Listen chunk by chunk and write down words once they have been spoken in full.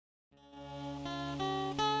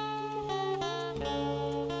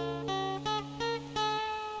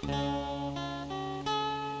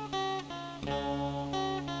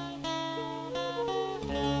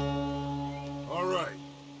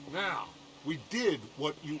did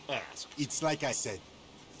what you asked. It's like I said.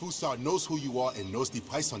 Fussar knows who you are and knows the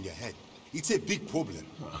price on your head. It's a big problem.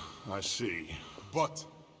 I see. But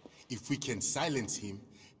if we can silence him,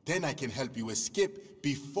 then I can help you escape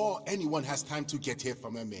before anyone has time to get here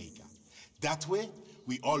from America. That way,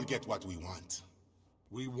 we all get what we want.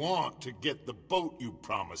 We want to get the boat you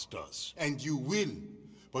promised us. And you will.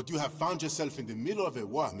 But you have found yourself in the middle of a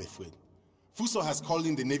war, my friend. Fussar has called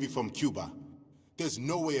in the Navy from Cuba. There's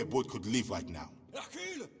no way a boat could leave right now.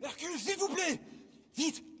 Hercule! Hercule, s'il vous plaît!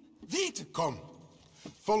 Vite! Vite! Come.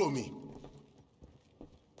 Follow me.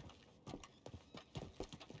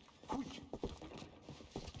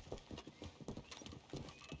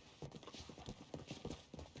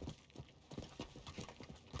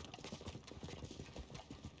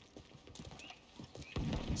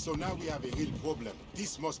 So now we have a real problem.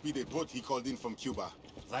 This must be the boat he called in from Cuba.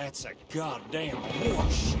 That's a goddamn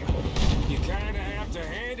warship. You kinda have to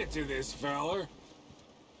hand it to this feller.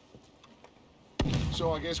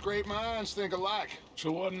 So I guess great minds think alike.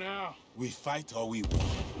 So what now? We fight or we win.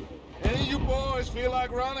 Any of you boys feel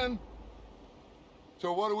like running?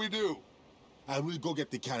 So what do we do? I will go get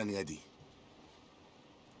the cannon ready.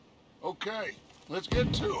 Okay, let's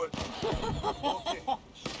get to it.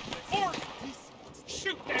 Force!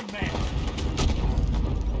 Shoot them men!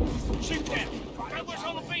 Shoot them! Travelers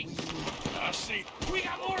on the beach! I see. We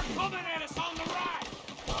got more coming at us on the right!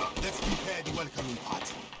 Let's prepare the welcoming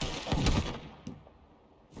party.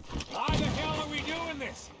 Why the hell are we doing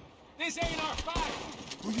this? This ain't our fight!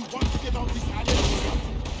 Do you want to get on this island?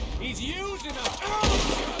 He's using us!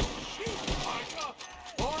 Shoot, Micah!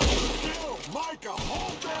 Arms still! Micah,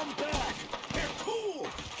 hold them back! They're cool!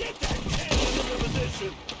 Get that cannon into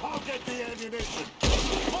position! I'll get the ammunition!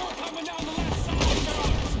 More coming down the left side,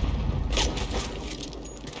 guys!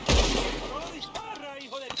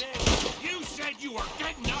 You said you were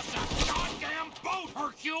getting us a goddamn boat,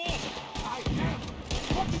 Hercule! I am.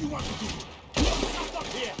 What do you want to do? You are stuck up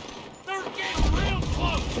here. They're getting real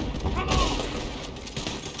close! Come on!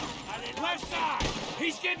 Left side!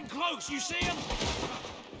 He's getting close, you see him?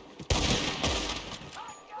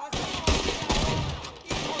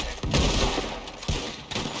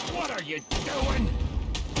 What are you doing?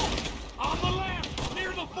 On the left,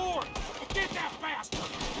 near the fort! Get that bastard!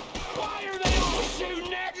 Why are they all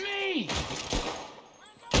shooting at me?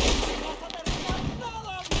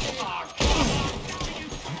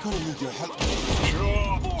 I'm gonna need your help.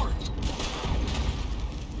 Sure. Fort!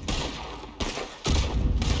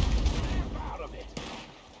 Snap out of it!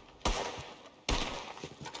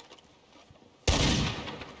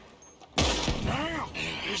 Damn!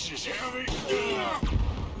 This is heavy!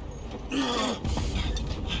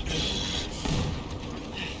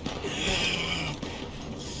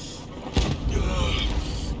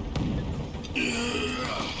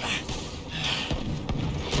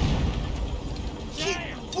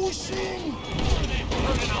 Keep pushing!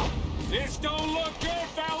 This don't look good,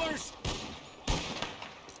 fellers!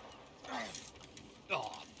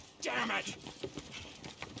 Oh, damn it!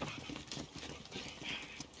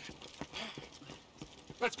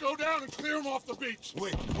 Let's go down and clear them off the beach!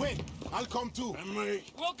 Wait, wait! I'll come too. And me.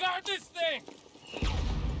 We'll guard this thing!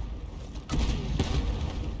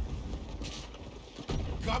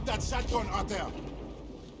 Grab that shotgun out there.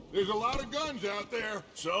 There's a lot of guns out there.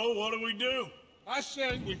 So, what do we do? I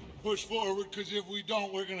say we push forward, because if we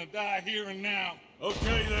don't, we're gonna die here and now.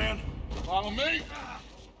 Okay, then. Follow me?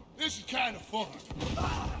 This is kind of fun.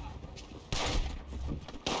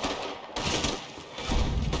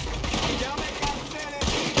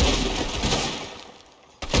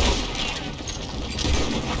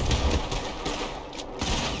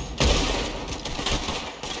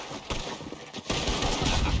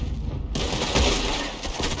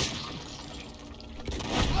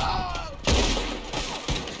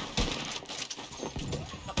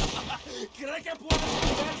 ¿Cree que puede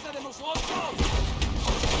defenderse de nosotros?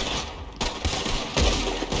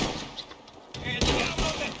 ¡El diablo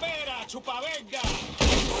te espera, chupavenga!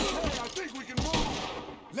 Hey, I think we can move.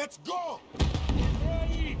 Let's go!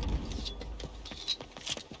 Ready!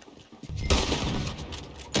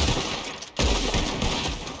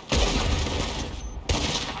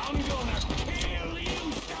 I'm gonna kill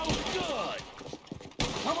you so good!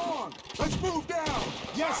 Come on, let's move down.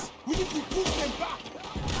 Yes, we need to push them back.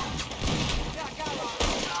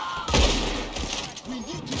 We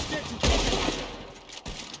need to stay together.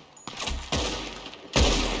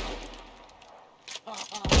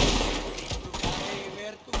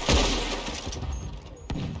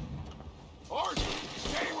 Archie,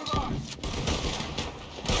 stay with us.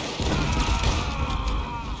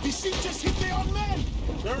 The ship just hit the old man.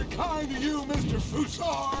 Very kind of you, Mr.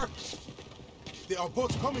 Fussar. They are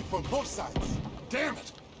both coming from both sides. Damn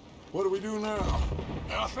it! What do we do now?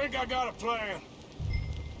 I think I got a plan.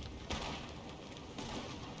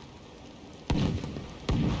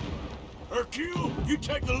 Hercule, you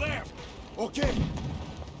take the left. Okay.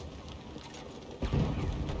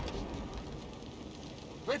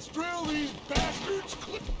 Let's drill these bastards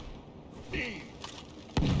clean.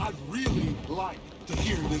 I'd really like to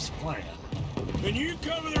hear this plan. And you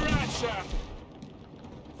cover the right side.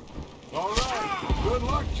 All right. Good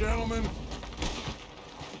luck, gentlemen.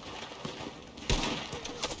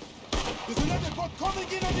 There's another boat coming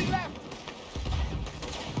in on the left.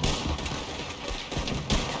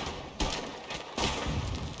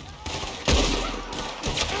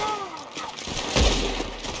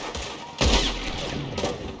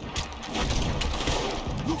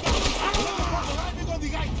 Look out! Another boat arriving on the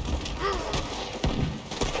right.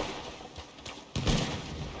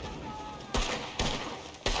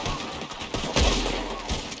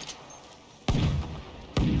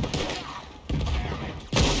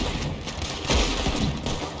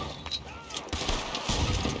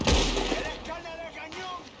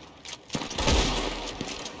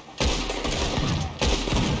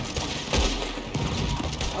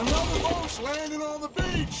 Another boat's landing on the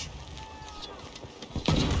beach.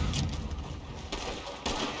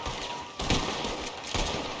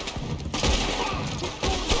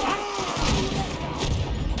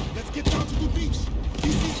 Let's get down to the beach.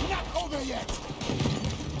 This is not over yet.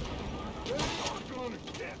 They are gonna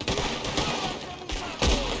get me.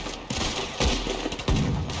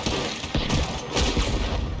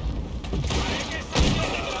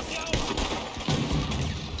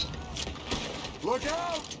 Look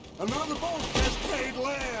out! Another boat has made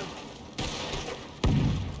land.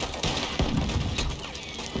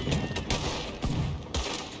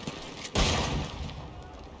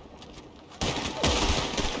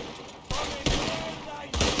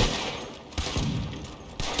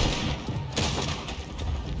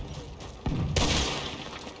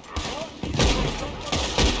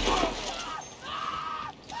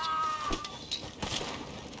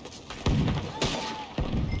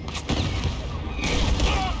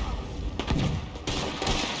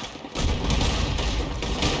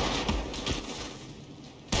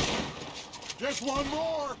 Just one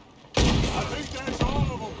more. I think that's all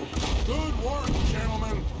of them. Good work,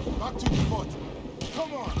 gentlemen. Back to the boat.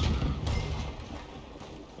 Come on.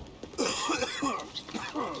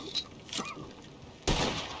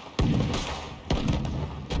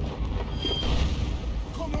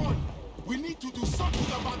 Come on. We need to do something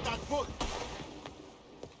about that boat.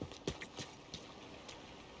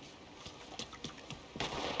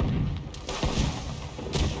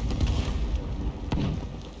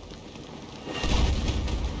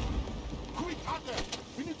 Quick, Arthur.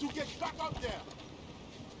 We need to get back up there.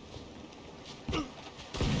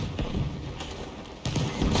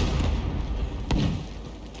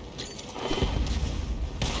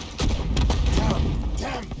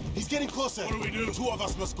 Damn! He's getting closer. What do we do? Two of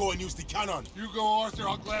us must go and use the cannon. You go, Arthur.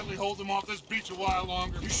 I'll gladly hold them off this beach a while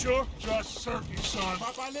longer. You sure? Just certain, son.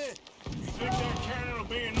 Papale, You think that cannon will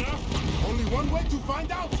be enough? only one way to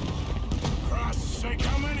find out. Christ's sake,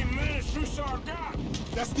 how many minutes Fussar got?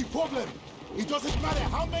 That's the problem. It doesn't matter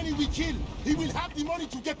how many we kill. He will have the money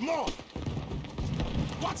to get more.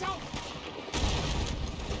 Watch out!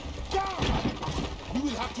 Down! We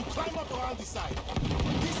will have to climb up around the side.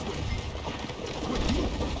 This way. Quick,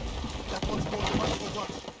 move. That one's going right for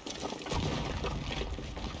Dutch.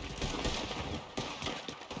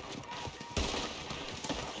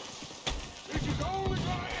 This is only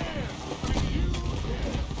gonna end with you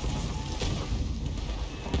dead.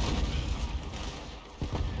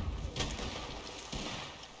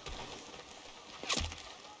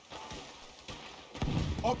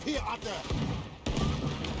 Up here, Arthur.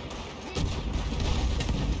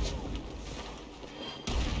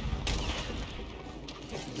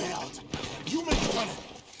 Merde. You make the cannon.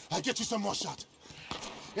 I'll get you some more shot.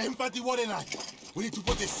 Aim for the water line. We need to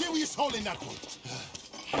put a serious hole in that one.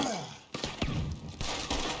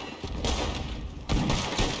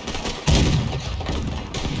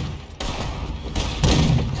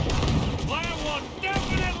 Plan one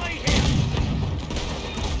definitely hit!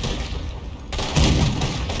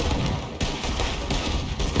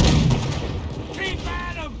 Keep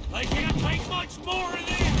at 'em! They can't take much more of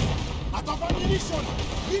this! Out of ammunition!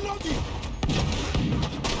 Reloading!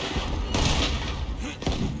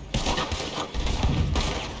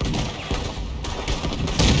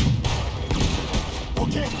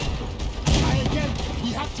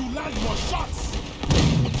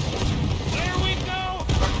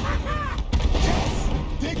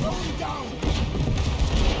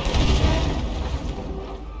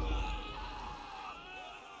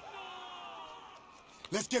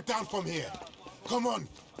 Let's get down from here. Come on.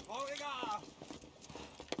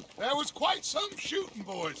 That was quite some shooting,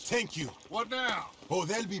 boys. Thank you. What now? Oh,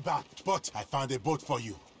 they'll be back. But I found a boat for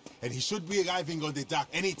you. And he should be arriving on the dock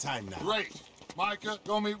any time now. Great. Micah,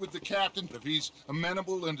 go meet with the captain. If he's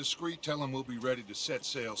amenable and discreet, tell him we'll be ready to set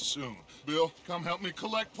sail soon. Bill, come help me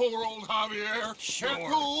collect poor old Javier. Sure.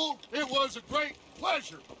 Cool. It was a great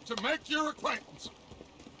pleasure to make your acquaintance.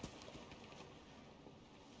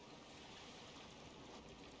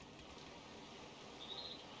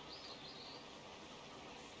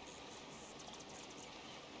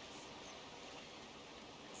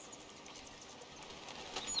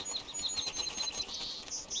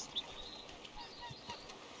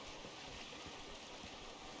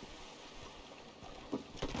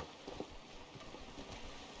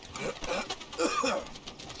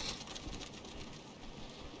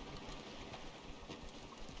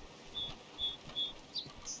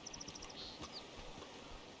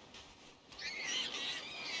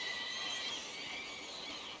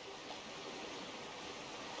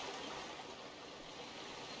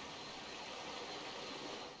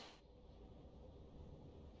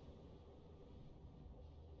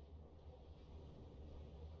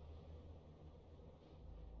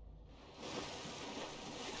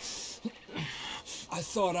 I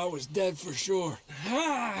thought I was dead for sure.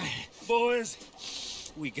 Hi, boys.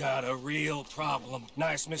 We got a real problem.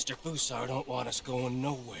 Nice Mr. Fussar don't want us going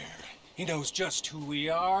nowhere. He knows just who we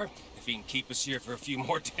are. If he can keep us here for a few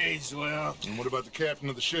more days, well... And what about the captain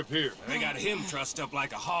of the ship here? They got him trussed up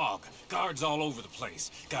like a hog. Guards all over the place.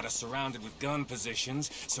 Got us surrounded with gun positions,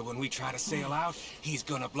 so when we try to sail out, he's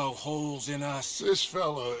gonna blow holes in us. This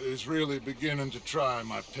fella is really beginning to try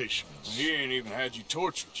my patience. He ain't even had you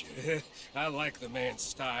tortured yet. I like the man's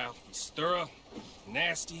style. He's thorough,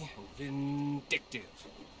 nasty, and vindictive.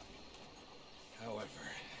 However,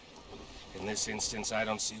 in this instance, I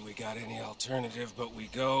don't see we got any alternative, but we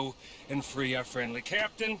go and free our friendly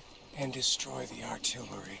captain and destroy the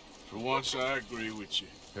artillery. For once, I agree with you.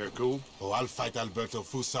 Hercule? Oh, I'll fight Alberto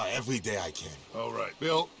Fussar every day I can. All right.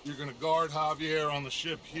 Bill, you're gonna guard Javier on the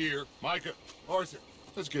ship here. Micah, Arthur,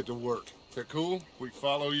 let's get to work. Hercule, we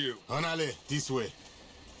follow you. Anale, this way.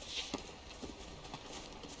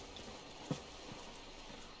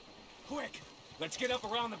 Quick! Let's get up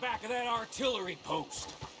around the back of that artillery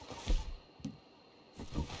post.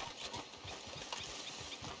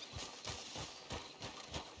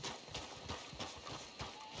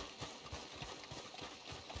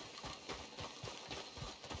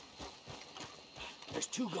 There's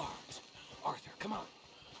 2 guards. Arthur, come on.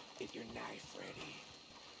 Get your knife ready.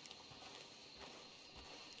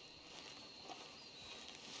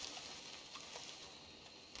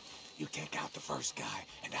 You take out the first guy,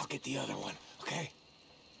 and I'll get the other one, okay?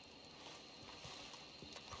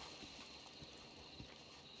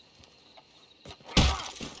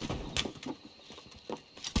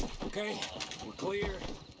 Okay, we're clear.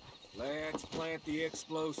 Let's plant the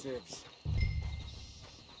explosives.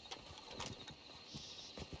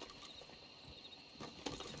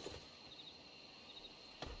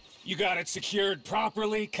 You got it secured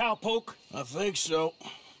properly, cowpoke? I think so.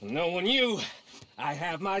 Knowing you, I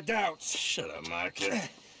have my doubts. Shut up, Micah.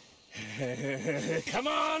 Come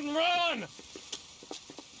on, run!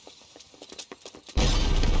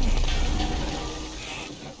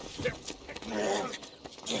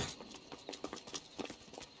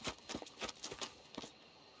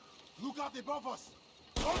 Look out above us!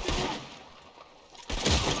 On the move!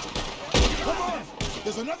 Come on!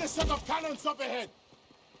 There's another set of cannons up ahead!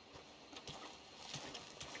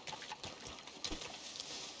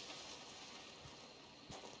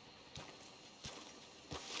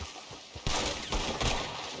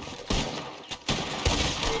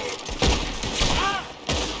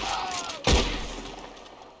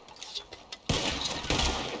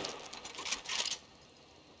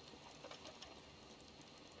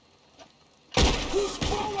 Push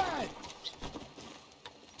forward!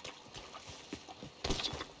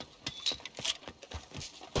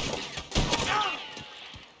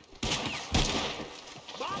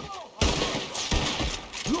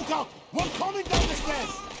 Look out! One coming down the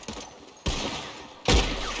stairs!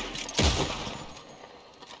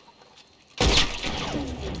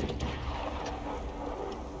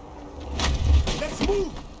 Let's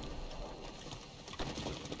move!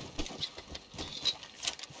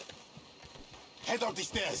 Head up the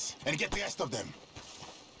stairs and get the rest of them.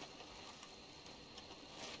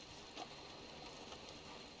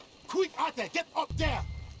 Quick, Arthur, get up there!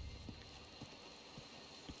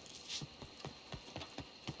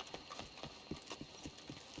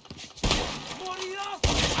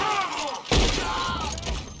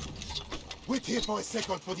 Wait here for a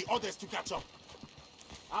second for the others to catch up.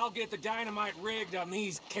 I'll get the dynamite rigged on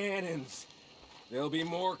these cannons. There'll be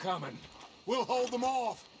more coming. We'll hold them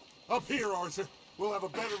off. Up here, Arthur. We'll have a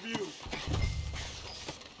better view.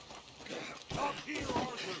 Up here,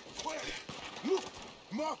 Arthur. Quick! Look!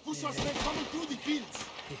 More Fussar's men coming through the fields.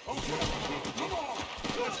 Okay, come on!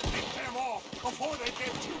 Let's pick them off before they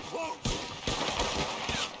get too close!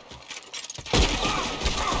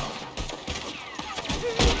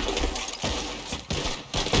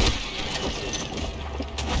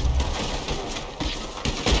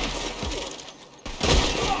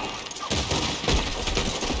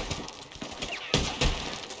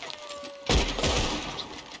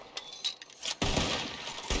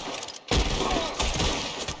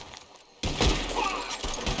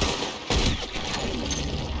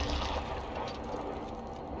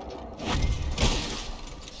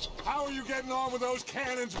 How are you getting on with those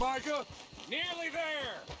cannons, Micah? Nearly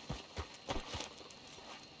there!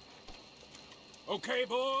 Okay,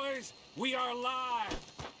 boys, we are live.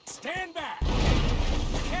 Stand back!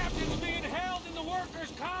 The captain's being held in the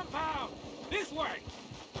workers' compound! This way!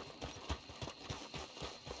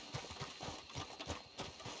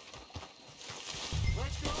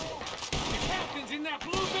 Let's go! The captain's in that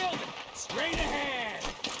blue building! Straight ahead!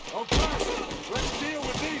 Okay, let's deal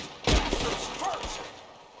with these bastards first!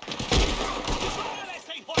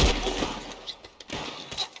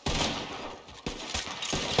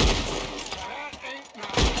 That ain't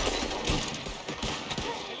nice.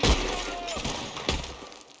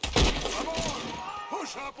 Come on,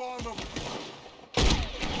 push up on them.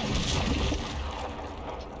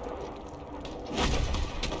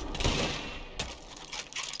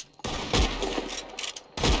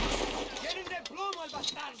 ¡Tienen de plomo al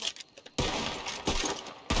bastardo!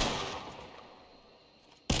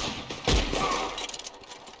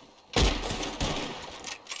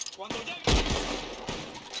 Cuando llegue...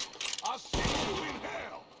 I'll see you in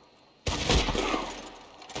hell.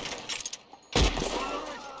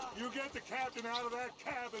 Ulrich, you get the captain out of that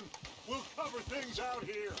cabin. We'll cover things out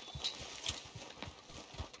here.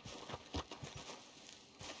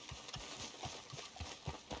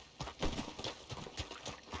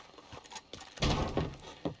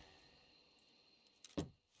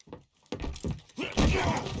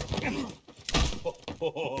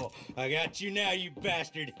 Oh, I got you now, you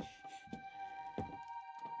bastard.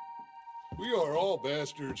 We are all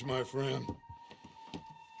bastards, my friend.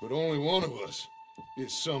 But only one of us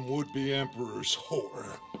is some would-be emperor's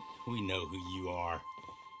whore. We know who you are.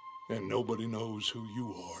 And nobody knows who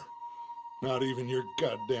you are. Not even your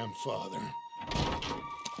goddamn father.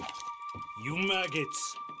 You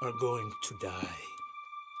maggots are going to die.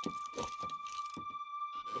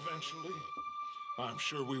 Eventually, I'm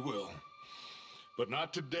sure we will. But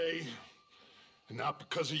not today, and not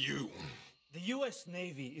because of you. The U.S.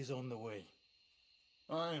 Navy is on the way.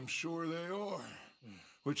 I am sure they are.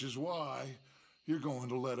 Which is why you're going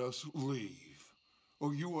to let us leave.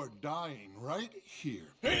 Or you are dying right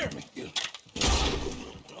here. Hear me!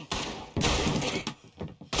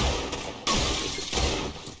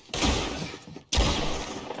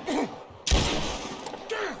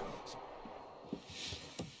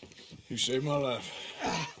 You saved my life.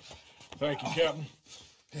 Thank you, Captain.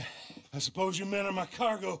 I suppose you men are my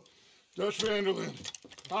cargo. Dutch Vanderlyn,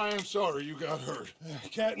 I am sorry you got hurt.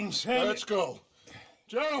 Captain's Let's go.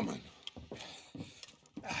 Gentlemen.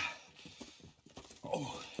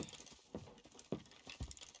 Oh,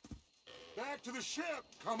 Back to the ship.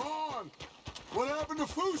 Come on. What happened to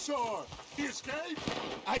Fussar? He escaped?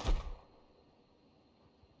 I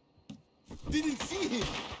didn't see him.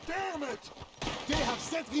 Damn it! They have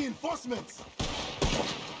sent reinforcements.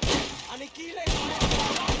 ¡Aniquile!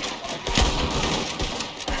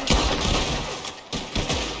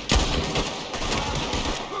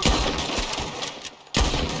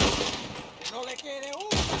 ¡No le quede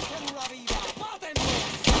una célula viva! ¡Mátenlo!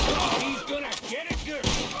 He's gonna get it good!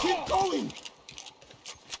 Keep going.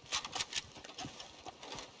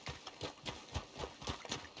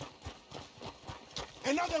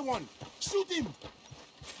 Another one. Shoot him.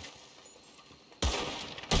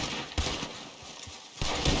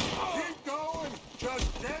 Keep going.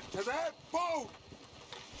 Just get to that boat.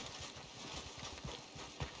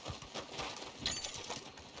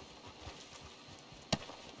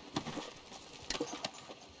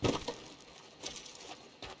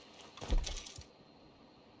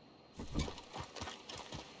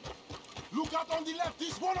 Look out on the left.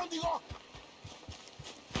 There's one on the rock.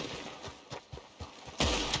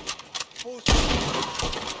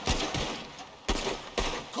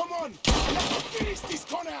 Come on. Let's finish this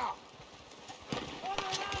corner.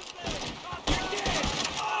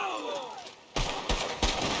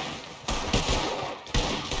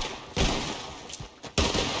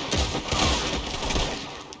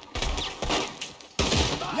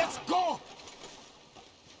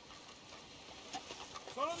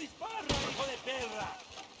 dispara, hijo de perra!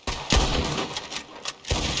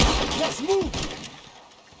 Let's move!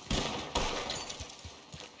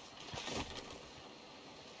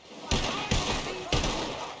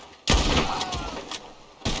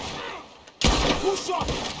 Fussar!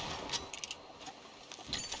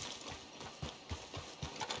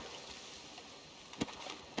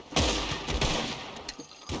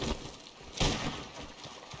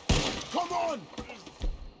 Come on!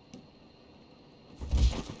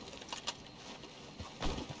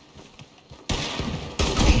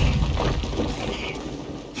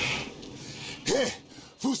 Hey,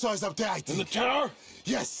 Fussar is up there, I think. In the tower?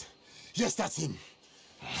 Yes. Yes, that's him.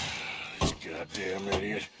 This goddamn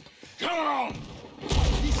idiot. Come on!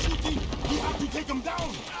 He's shooting! We have to take him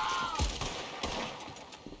down!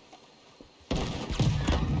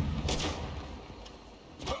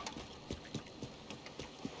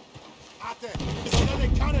 Ate, there's another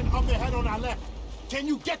cannon up ahead on our left. Can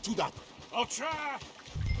you get to that? I'll try!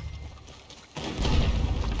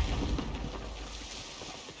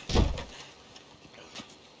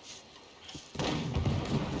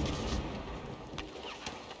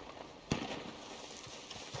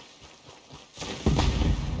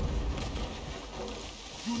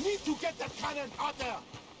 You need to get that cannon out there!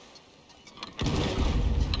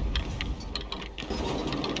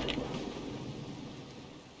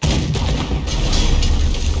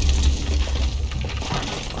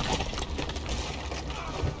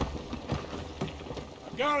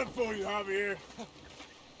 Got it for you, Javier.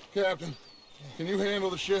 Captain, can you handle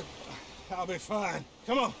the ship? I'll be fine.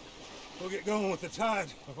 Come on. We'll get going with the tide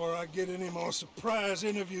before I get any more surprise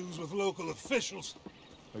interviews with local officials.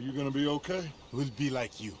 Are you gonna be okay? We'll be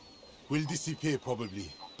like you. We'll disappear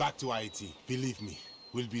probably. Back to Haiti. Believe me,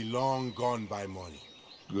 we'll be long gone by morning.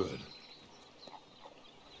 Good.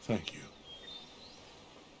 Thank you.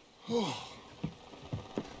 Oh.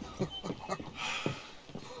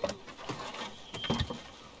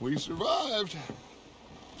 We survived.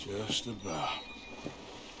 Just about.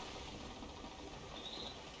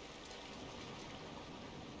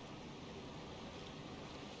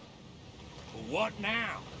 What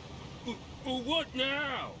now? What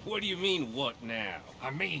now? What do you mean, what now? I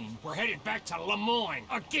mean, we're headed back to Lemoyne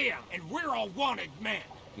again, and we're all wanted men.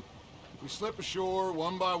 We slip ashore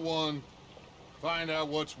one by one, find out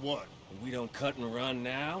what's what. We don't cut and run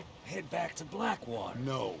now? Head back to Blackwater.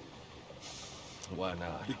 No, Why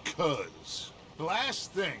not? because the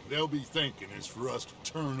last thing they'll be thinking is for us to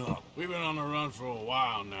turn up. We've been on the run for a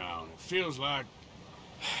while now, and it feels like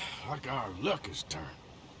our luck has turned.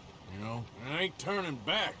 You know, and I ain't turning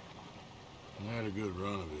back. I had a good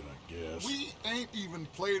run of it, I guess. We ain't even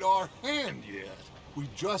played our hand yet. We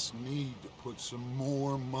just need to put some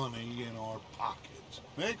more money in our pockets.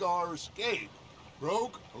 Make our escape.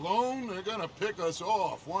 Broke, alone, they're gonna pick us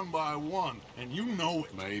off one by one. And you know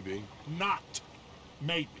it. Maybe. Not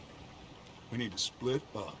maybe. We need to split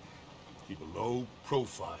up. Keep a low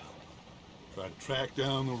profile. Try to track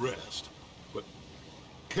down the rest. But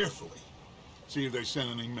carefully. See if they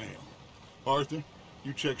send any mail. Arthur,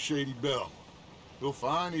 you check Shady Bell. We'll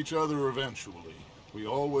find each other eventually. We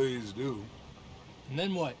always do. And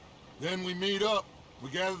then what? Then we meet up. We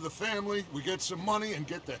gather the family, we get some money, and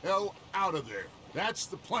get the hell out of there. That's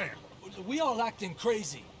the plan. We all acting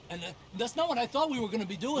crazy. And that's not what I thought we were going to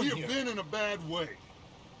be doing We here. have been in a bad way.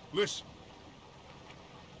 Listen.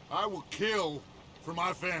 I will kill for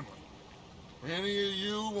my family. Any of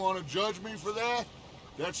you want to judge me for that?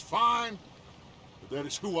 That's fine. But that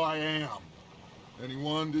is who I am.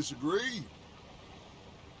 Anyone disagree?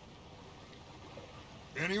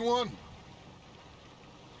 Anyone?